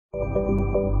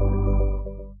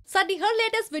ਸਾਡੀ ਹਰ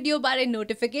latest video ਬਾਰੇ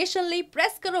notification ਲਈ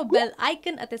ਪ੍ਰੈਸ ਕਰੋ ਬੈਲ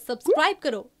ਆਈਕਨ ਅਤੇ ਸਬਸਕ੍ਰਾਈਬ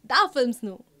ਕਰੋ ਦਾਹ ਫਿਲਮਸ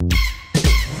ਨੂੰ।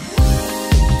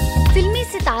 फिल्मी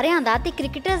सितारियां दा ते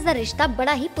क्रिकेटर्स दा रिश्ता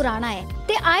बड़ा ही पुराना है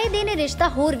ते आए दिन रिश्ता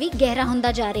होर भी गहरा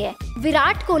हुंदा जा रहा है।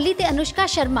 विराट कोहली ते अनुष्का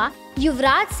शर्मा,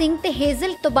 युवराज सिंह ते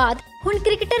हेजल तो बाद हुण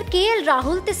क्रिकेटर KL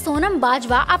राहुल ते सोनम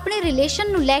बाजवा अपने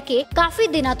रिलेशन नूं लैके काफी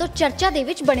दिनां तो चर्चा दे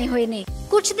विच बने हुए ने।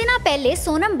 कुछ दिनां पहले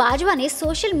सोनम बाजवा ने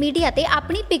सोशल मीडिया ते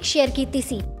अपनी पिक शेयर कीती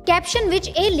सी, कैप्शन विच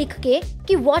ए लिख के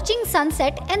कि watching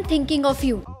sunset and thinking of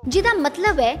you, जिहदा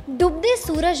मतलब है डुबदे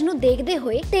सूरज नूं देखदे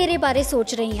होए तेरे बारे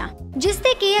सोच रही हां। जिस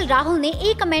ते KL राहुल ने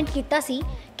ये कमेंट किया सी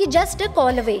कि जस्ट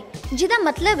कॉल अवे, जिहदा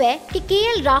मतलब है कि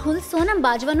KL राहुल सोनम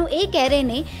बाजवा नूं ये कह रहे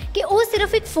ने कि वो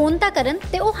सिर्फ एक फोन ता करन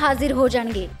ते वो हाजिर हो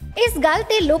जाणगे। इस गल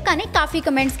ते लोकां ने काफी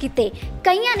कमेंट्स कीते।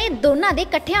 कईयां ने दोनां दे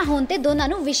इकट्ठियां होण ते दोनां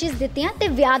नूं विशेस दित्तियां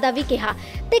ते विआह दा भी कहा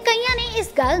ते कईयां ने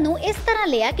इस गल नूं इस तरह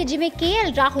लिया कि जिवें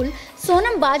KL राहुल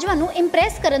सोनम बाजवा नूं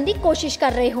इंप्रैस करन दी कोशिश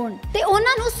कर रहे होण ते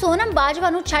उन्हां नूं सोनम बाजवा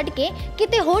नूं छड्ड के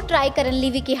किते होर ट्राई करन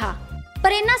लई भी कहा।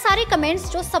 पर इन्हां सारे कमेंट्स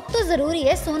चों सब तो जरूरी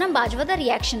है सोनम बाजवा दा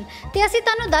रिएक्शन। ते असीं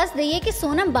तुहानूं दस दईए कि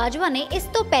सोनम बाजवा ने इस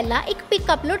तो पहला एक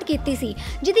पिक अपलोड कीती सी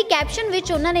जिहदी कैप्शन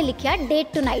विच उन्हां ने लिखिया डेट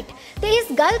टू नाइट ते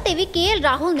इस गल ते भी KL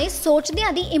राहुल ने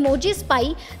सोचदियां दी इमोजीज पाई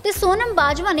ते सोनम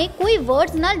बाजवा ने कोई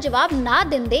वर्ड्स नाल जवाब ना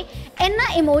दिंदे इन्हां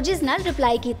इमोजीज नाल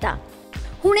रिप्लाई कीता।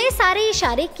 हुण ये सारे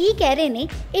इशारे की कह रहे ने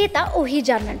ये तां ओही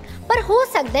जानन, पर हो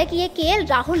सकदा है कि ये KL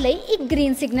राहुल लई एक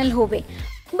ग्रीन सिग्नल होवे।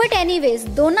 बट एनीवेज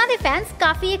दोनों दे फैंस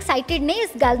काफी एक्साइटेड ने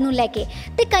इस गल नूं लैके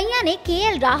ते कईयां ने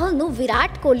KL राहुल नूं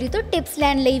विराट कोहली तो टिप्स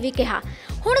लैण लई भी कहा।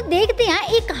 हुण देखदे हां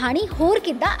ये कहानी होर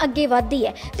किद्दां अगे वधदी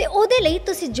है ते ओहदे लई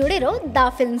तुसीं जुड़े रहो दा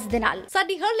फिल्म्स दे नाल।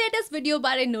 साडी हर लेटेस्ट वीडियो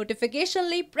बारे नोटिफिकेशन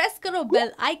लई प्रेस करो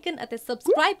बेल आइकन ਅਤੇ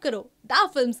ਸਬਸਕ੍ਰਾਈਬ ਕਰੋ दा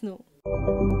फिल्म्स ਨੂੰ।